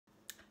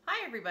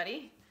Hi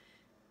everybody,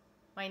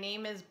 my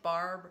name is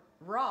Barb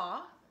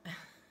Raw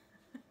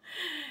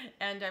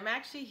and I'm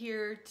actually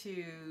here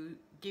to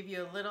give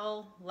you a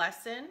little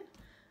lesson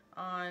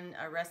on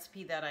a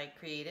recipe that I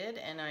created,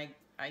 and I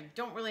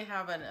don't really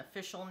have an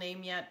official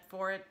name yet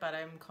for it, but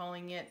I'm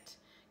calling it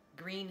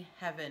Green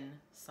Heaven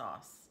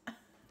sauce.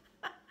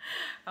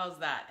 How's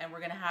that? And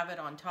we're gonna have it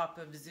on top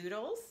of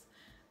zoodles,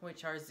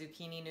 which are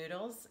zucchini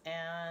noodles,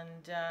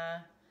 and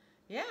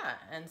yeah,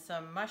 and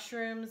some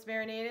mushrooms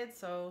marinated.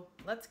 So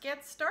let's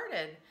get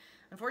started.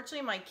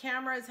 Unfortunately, my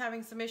camera is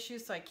having some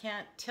issues, so I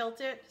can't tilt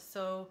it.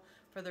 So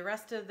for the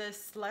rest of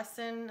this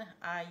lesson,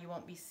 you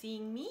won't be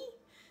seeing me,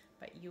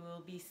 but you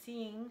will be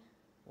seeing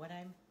what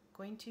I'm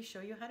going to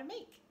show you how to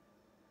make.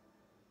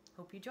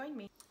 Hope you join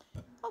me.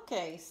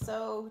 Okay,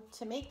 so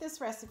to make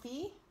this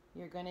recipe,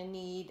 you're going to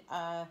need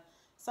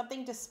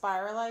something to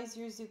spiralize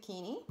your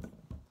zucchini.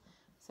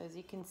 So as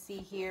you can see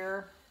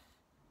here,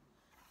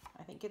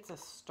 I think it's a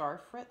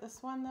Starfrit,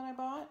 this one that I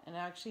bought, and it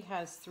actually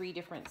has 3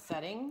 different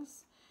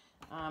settings.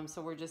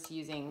 So we're just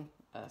using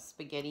a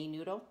spaghetti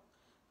noodle,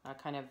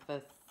 kind of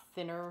a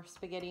thinner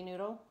spaghetti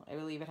noodle. I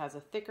believe it has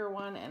a thicker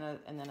one and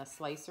then a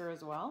slicer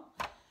as well.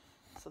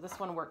 So this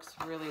one works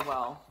really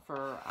well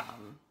for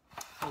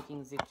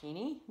making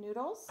zucchini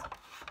noodles. So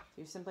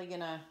you're simply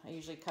gonna, I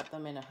usually cut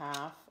them in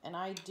half, and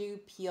I do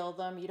peel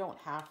them. You don't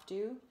have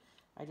to.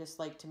 I just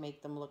like to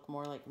make them look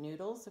more like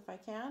noodles if I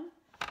can,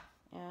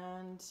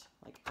 and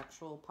like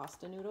actual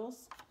pasta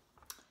noodles.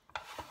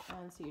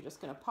 And so you're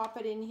just going to pop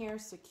it in here,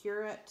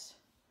 secure it,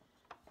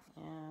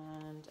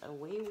 and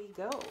away we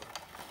go.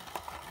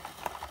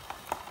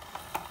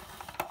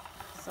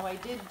 So I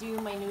did do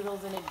my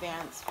noodles in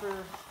advance for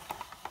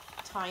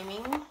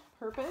timing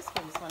purpose.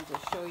 I just wanted to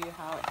show you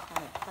how it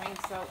kind of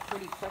cranks out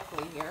pretty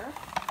quickly here.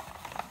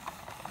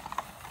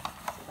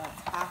 So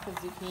that's half a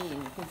zucchini,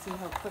 and you can see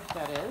how quick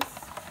that is.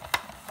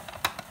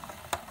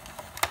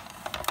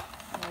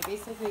 And I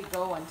basically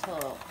go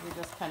until you're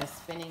just kind of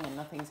spinning and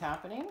nothing's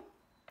happening.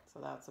 So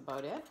that's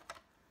about it.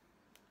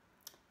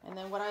 And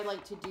then what I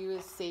like to do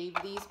is save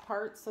these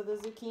parts of the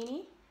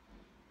zucchini,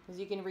 because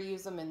you can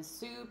reuse them in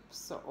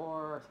soups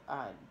or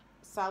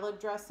salad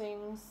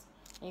dressings,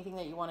 anything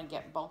that you want to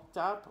get bulked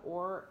up.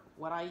 Or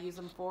what I use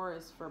them for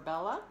is for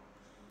Bella.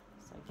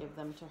 So I give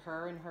them to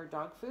her and her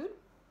dog food.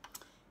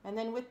 And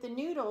then with the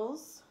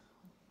noodles,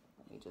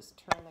 let me just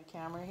turn the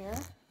camera here.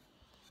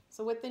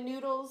 So with the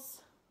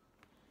noodles,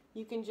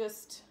 you can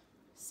just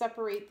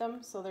separate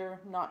them so they're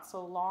not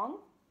so long.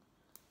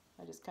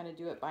 I just kind of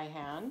do it by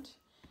hand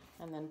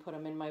and then put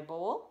them in my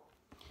bowl.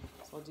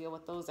 So I'll deal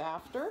with those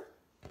after.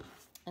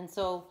 And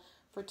so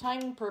for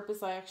timing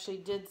purpose, I actually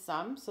did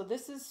some. So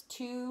this is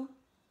 2,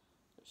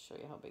 let's show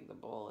you how big the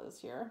bowl is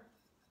here.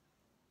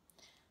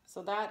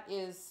 So that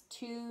is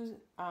 2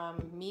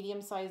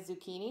 medium-sized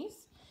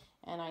zucchinis,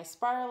 and I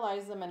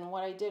spiralized them, and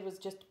what I did was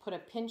just put a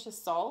pinch of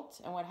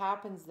salt, and what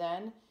happens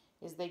then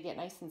is they get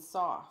nice and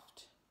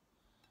soft.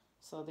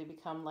 So they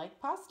become like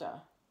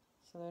pasta.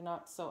 So they're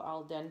not so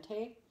al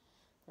dente.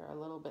 They're a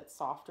little bit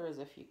softer as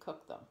if you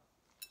cook them.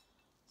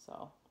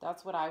 So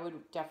that's what I would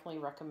definitely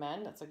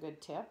recommend. That's a good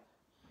tip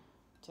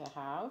to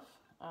have.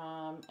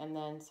 And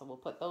then, so we'll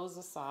put those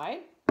aside.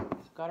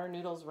 We've got our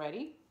noodles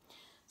ready.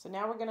 So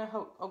now we're gonna,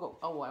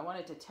 I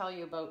wanted to tell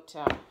you about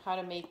how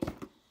to make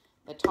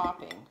the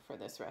topping for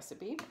this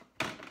recipe.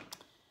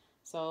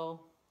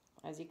 So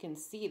as you can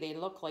see, they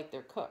look like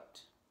they're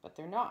cooked, but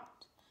they're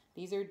not.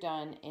 These are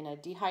done in a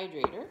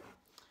dehydrator.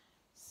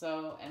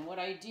 So, and what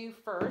I do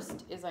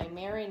first is I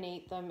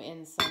marinate them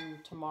in some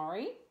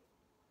Tamari.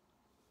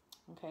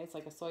 Okay, it's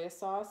like a soy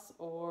sauce,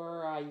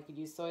 or you could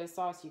use soy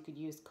sauce, you could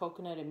use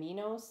coconut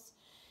aminos.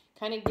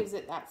 Kind of gives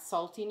it that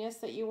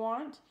saltiness that you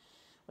want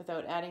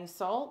without adding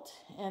salt.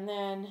 And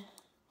then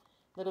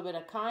a little bit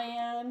of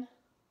cayenne,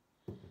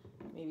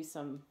 maybe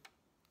some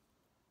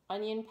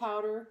onion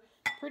powder,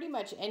 pretty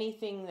much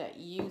anything that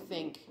you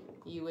think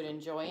you would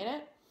enjoy in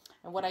it.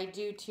 And what I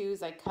do too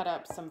is I cut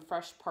up some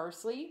fresh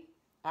parsley,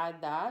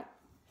 add that,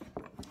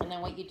 and then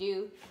what you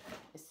do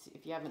is,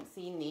 if you haven't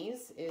seen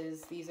these,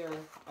 is these are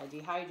a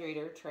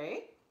dehydrator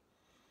tray,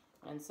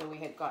 and so we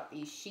had got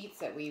these sheets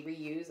that we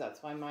reuse.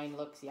 That's why mine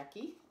looks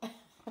yucky.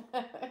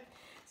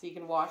 So you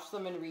can wash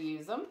them and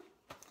reuse them,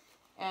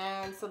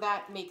 and so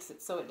that makes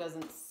it so it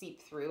doesn't seep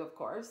through, of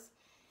course.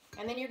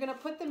 And then you're going to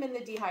put them in the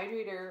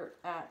dehydrator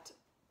at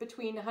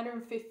between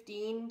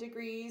 115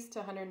 degrees to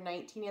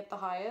 119 at the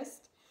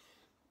highest,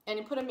 and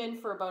you put them in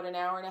for about an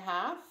hour and a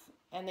half.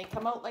 And they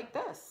come out like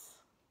this,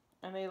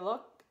 and they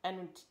look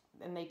and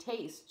they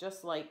taste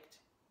just like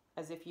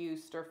as if you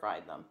stir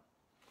fried them,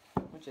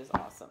 which is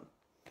awesome.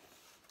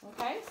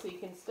 Okay, so you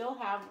can still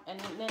have, and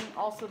then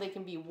also they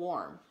can be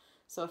warm.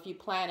 So if you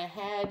plan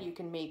ahead, you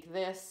can make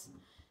this,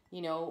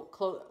 you know,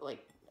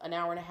 like an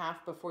hour and a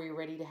half before you're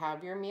ready to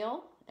have your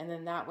meal, and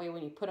then that way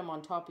when you put them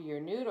on top of your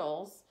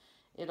noodles,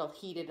 it'll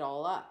heat it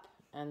all up,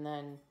 and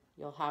then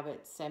you'll have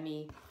it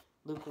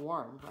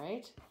semi-lukewarm,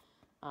 right?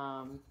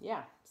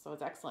 Yeah, so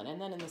it's excellent. And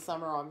then in the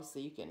summer,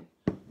 obviously,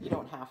 you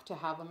don't have to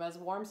have them as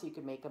warm, so you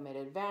can make them in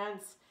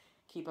advance,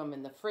 keep them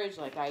in the fridge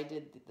like I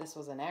did. This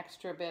was an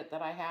extra bit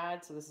that I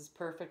had, so this is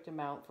perfect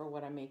amount for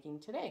what I'm making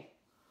today.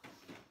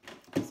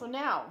 So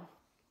now,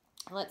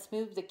 let's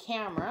move the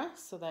camera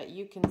so that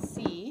you can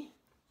see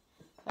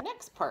the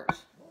next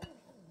part.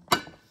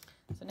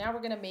 So now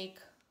we're gonna make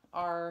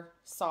our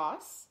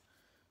sauce.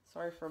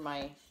 Sorry for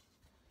my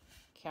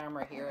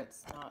camera here,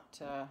 it's not,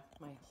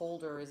 my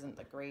holder isn't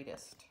the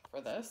greatest for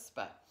this,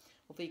 but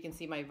hopefully you can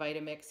see my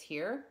Vitamix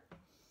here.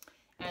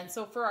 And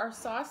so for our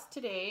sauce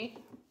today,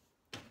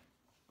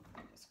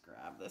 just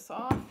grab this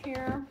off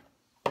here.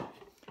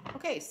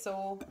 Okay,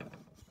 so,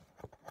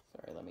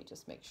 sorry, let me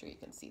just make sure you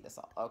can see this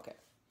all. Okay,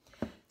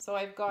 so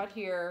I've got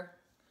here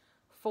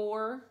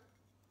 5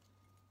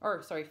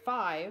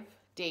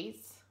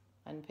 dates,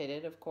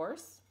 unpitted of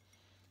course.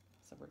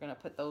 So we're gonna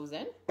put those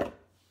in.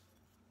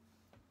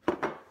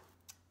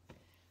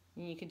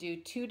 And you can do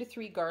 2 to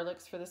 3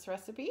 garlics for this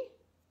recipe.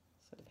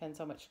 So it depends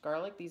how much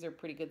garlic. These are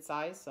pretty good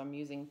size, so I'm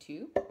using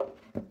 2.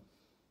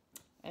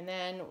 And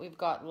then we've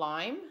got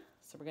lime.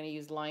 So we're going to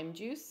use lime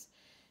juice.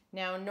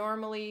 Now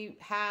normally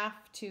 1/2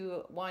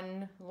 to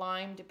 1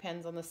 lime,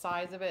 depends on the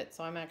size of it.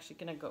 So I'm actually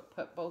going to go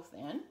put both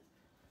in.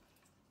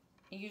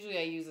 Usually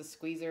I use a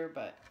squeezer,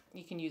 but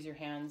you can use your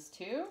hands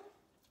too.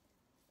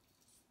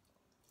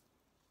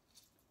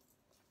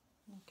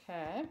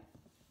 Okay,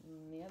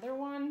 and the other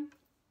one.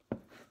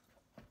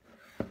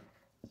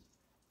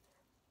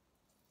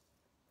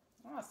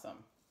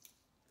 Awesome.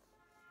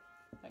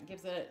 That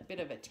gives it a bit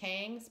of a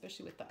tang,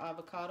 especially with the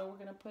avocado we're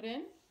going to put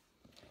in.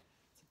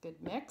 It's a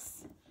good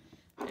mix.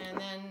 And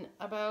then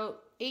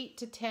about 8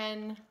 to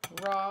 10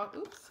 raw,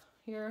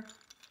 here, I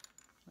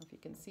don't know if you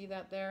can see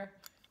that there,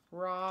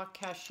 raw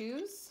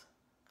cashews.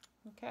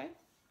 Okay,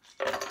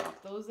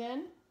 pop those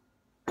in.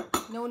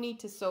 No need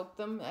to soak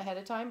them ahead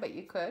of time, but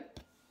you could.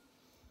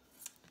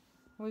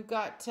 We've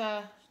got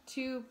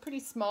 2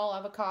 pretty small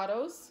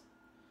avocados.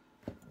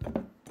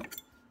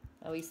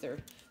 At least they're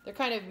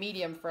kind of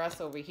medium for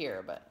us over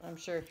here, but I'm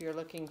sure if you're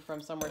looking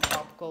from somewhere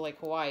tropical like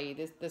Hawaii,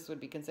 this would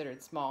be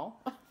considered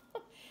small.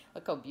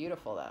 Look how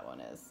beautiful that one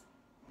is.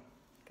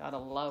 Gotta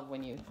love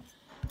when you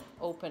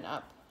open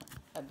up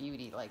a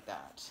beauty like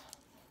that.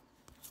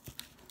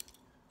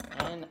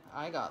 And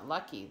I got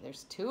lucky.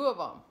 There's 2 of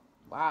them.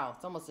 Wow,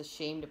 it's almost a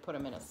shame to put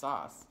them in a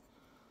sauce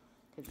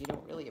because you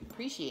don't really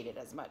appreciate it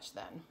as much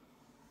then.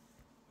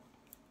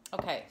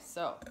 Okay,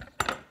 so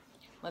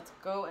let's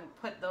go and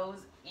put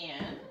those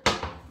in.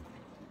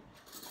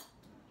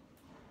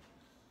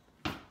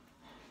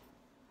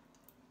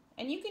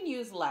 And you can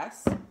use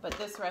less, but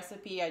this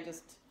recipe I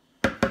just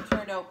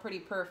turned out pretty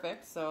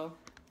perfect, so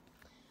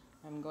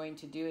I'm going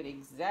to do it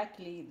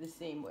exactly the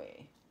same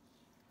way.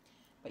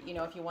 But you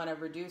know, if you want to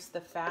reduce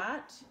the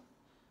fat,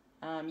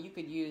 you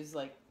could use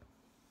like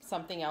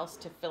something else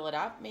to fill it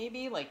up,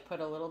 maybe like put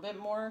a little bit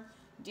more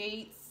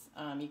dates.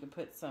 You could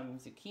put some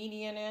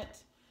zucchini in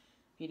it.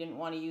 You didn't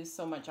want to use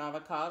so much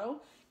avocado.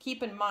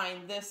 Keep in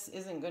mind, this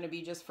isn't going to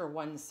be just for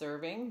 1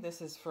 serving.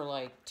 This is for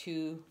like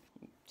 2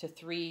 to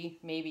 3,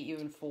 maybe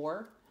even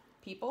 4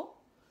 people.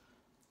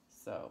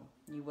 So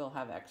you will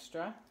have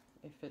extra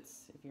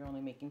if you're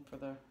only making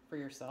for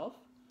yourself,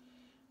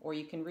 or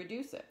you can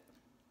reduce it.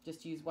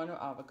 Just use 1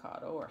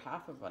 avocado or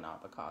 1/2 of an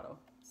avocado.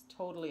 It's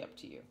totally up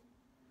to you.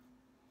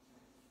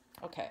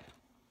 Okay.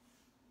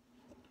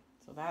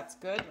 So that's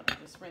good. Let me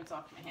just rinse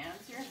off my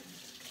hands here.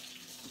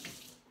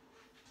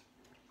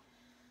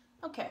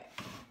 Okay,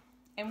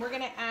 and we're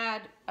gonna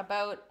add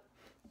about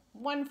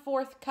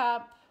 1/4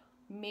 cup,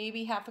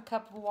 maybe 1/2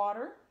 cup of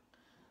water.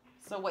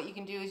 So what you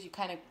can do is you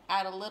kind of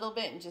add a little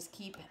bit and just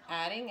keep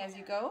adding as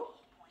you go,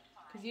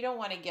 because you don't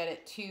want to get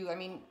it too, I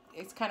mean,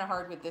 it's kind of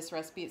hard with this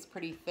recipe, it's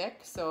pretty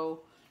thick,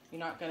 so you're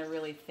not gonna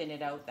really thin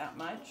it out that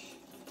much.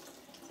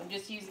 So I'm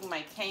just using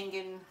my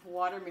Kangen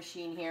water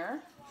machine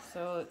here.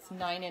 So it's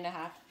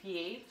 9.5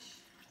 pH.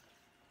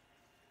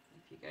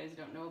 If you guys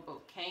don't know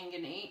about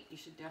Kangen 8, you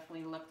should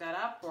definitely look that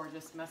up or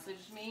just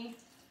message me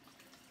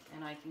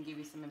and I can give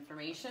you some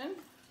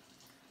information.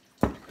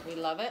 We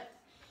love it.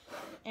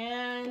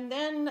 And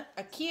then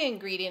a key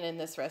ingredient in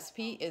this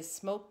recipe is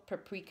smoked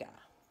paprika.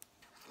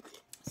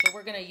 So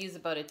we're going to use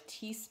about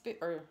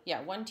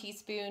 1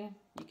 teaspoon.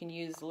 You can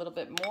use a little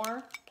bit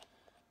more.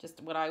 Just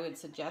what I would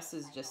suggest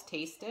is just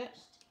taste it.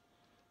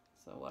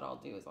 So what I'll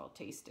do is I'll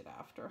taste it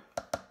after.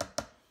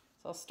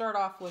 So I'll start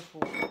off with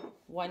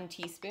 1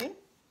 teaspoon.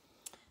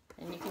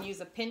 And you can use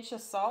a pinch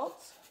of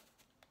salt.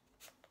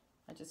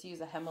 I just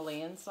use a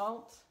Himalayan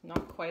salt.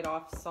 Not quite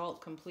off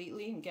salt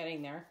completely. I'm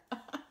getting there.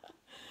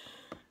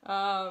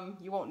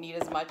 You won't need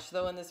as much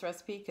though in this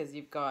recipe because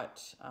you've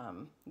got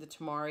the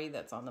tamari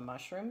that's on the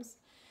mushrooms.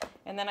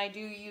 And then I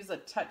do use a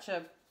touch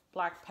of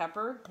black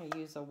pepper. I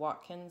use a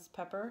Watkins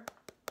pepper.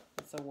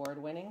 It's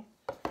award-winning.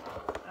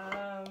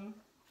 A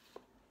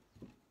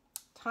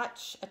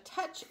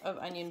touch of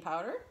onion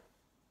powder.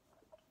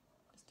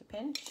 Just a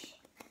pinch.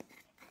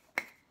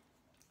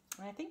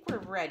 I think we're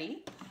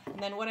ready. And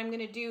then what I'm going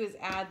to do is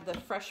add the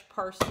fresh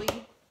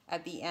parsley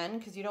at the end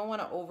because you don't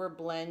want to over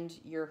blend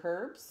your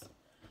herbs,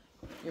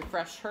 your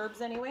fresh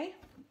herbs anyway.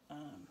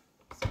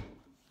 So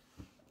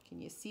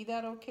can you see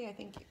that okay? I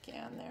think you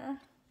can there.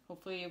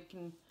 Hopefully you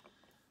can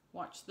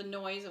watch the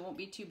noise. It won't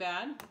be too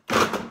bad.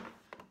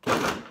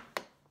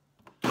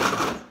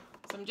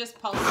 So I'm just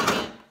pulsing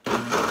it.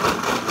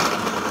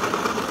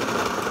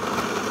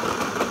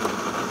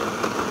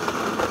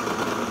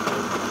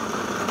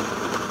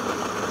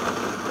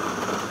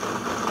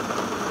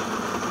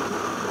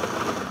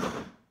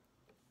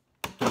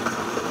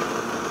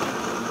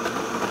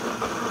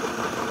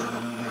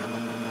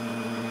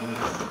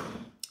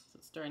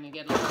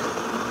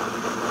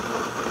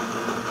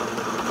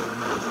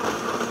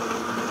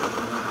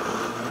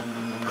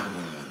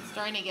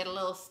 Starting to get a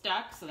little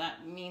stuck, so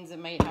that means it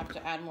might have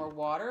to add more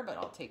water, but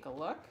I'll take a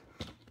look.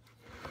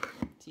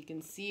 So you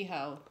can see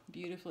how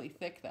beautifully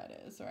thick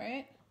that is,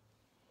 right?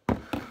 So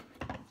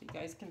you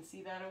guys can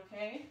see that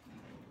okay?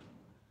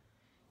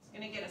 Just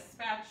gonna get a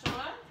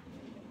spatula.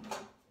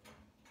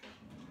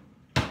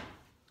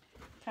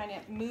 Kind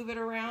of move it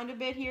around a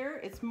bit here.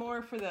 It's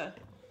more for the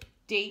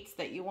dates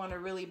that you want to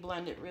really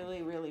blend it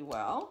really, really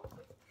well.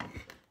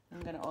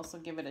 I'm going to also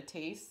give it a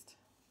taste.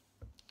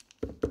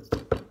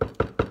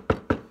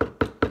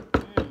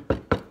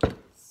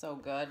 So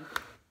good.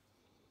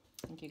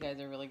 I think you guys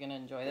are really going to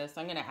enjoy this.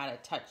 I'm going to add a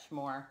touch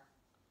more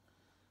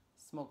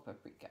smoked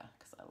paprika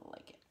because I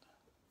like it.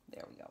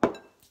 There we go.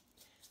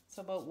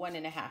 So about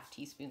 1.5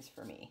 teaspoons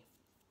for me.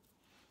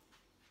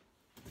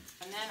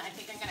 And then I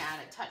think I'm going to add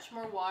a touch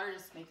more water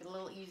just to make it a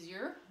little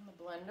easier in the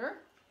blender.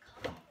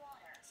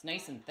 It's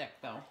nice and thick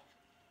though.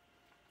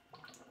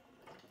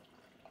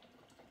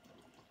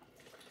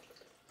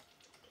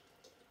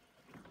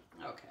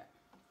 Okay.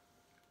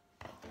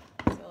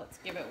 So let's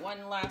give it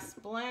one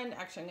last blend.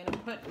 Actually, I'm going to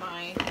put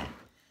my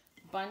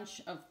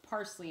bunch of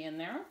parsley in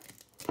there.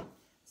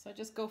 So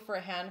just go for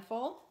a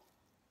handful,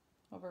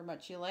 however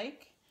much you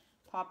like.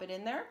 Pop it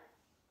in there.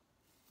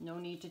 No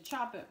need to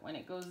chop it when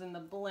it goes in the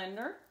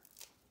blender.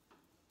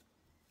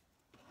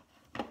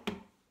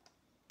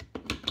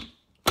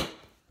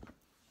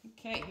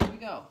 Okay, here we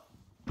go.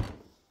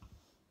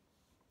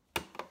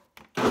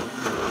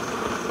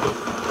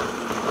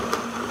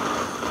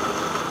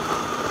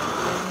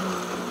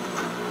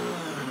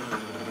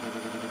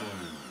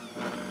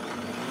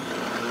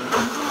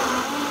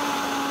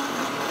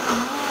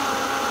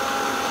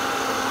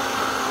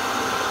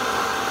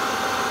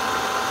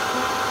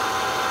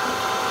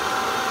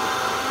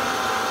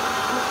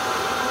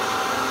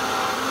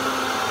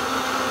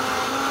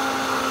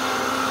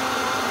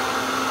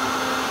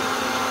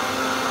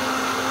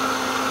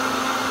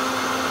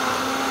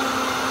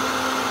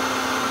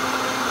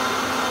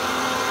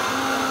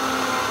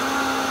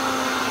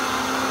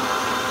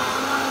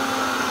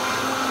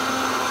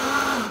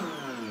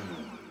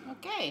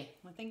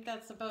 I think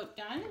that's about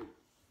done.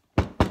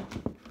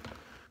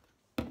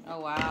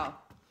 Oh wow,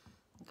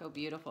 look how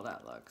beautiful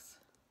that looks.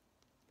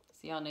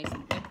 See how nice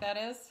and thick that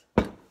is?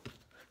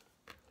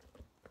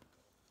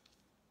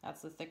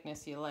 That's the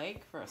thickness you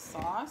like for a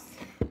sauce.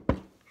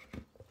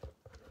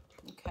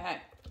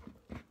 Okay.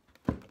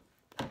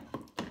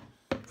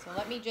 So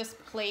let me just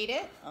plate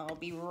it. I'll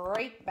be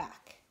right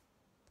back.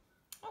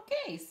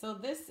 Okay, so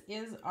this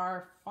is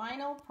our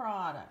final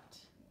product.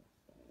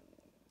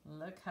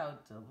 Look how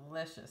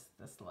delicious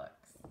this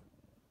looks.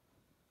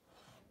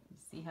 You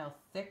see how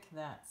thick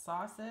that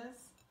sauce is?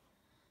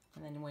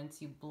 And then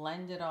once you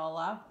blend it all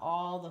up,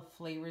 all the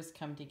flavors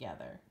come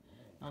together.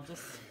 I'll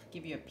just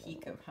give you a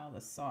peek of how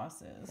the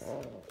sauce is.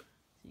 So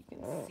you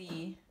can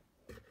see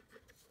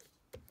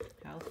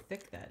how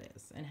thick that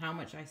is and how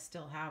much I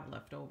still have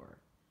left over.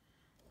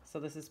 So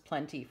this is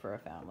plenty for a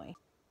family.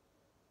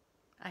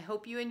 I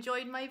hope you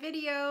enjoyed my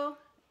video.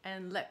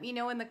 And let me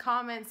know in the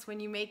comments when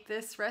you make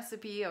this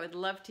recipe. I would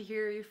love to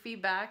hear your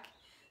feedback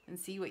and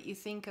see what you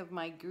think of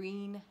my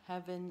Green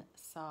Heaven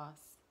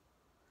sauce.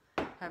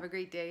 Have a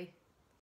great day.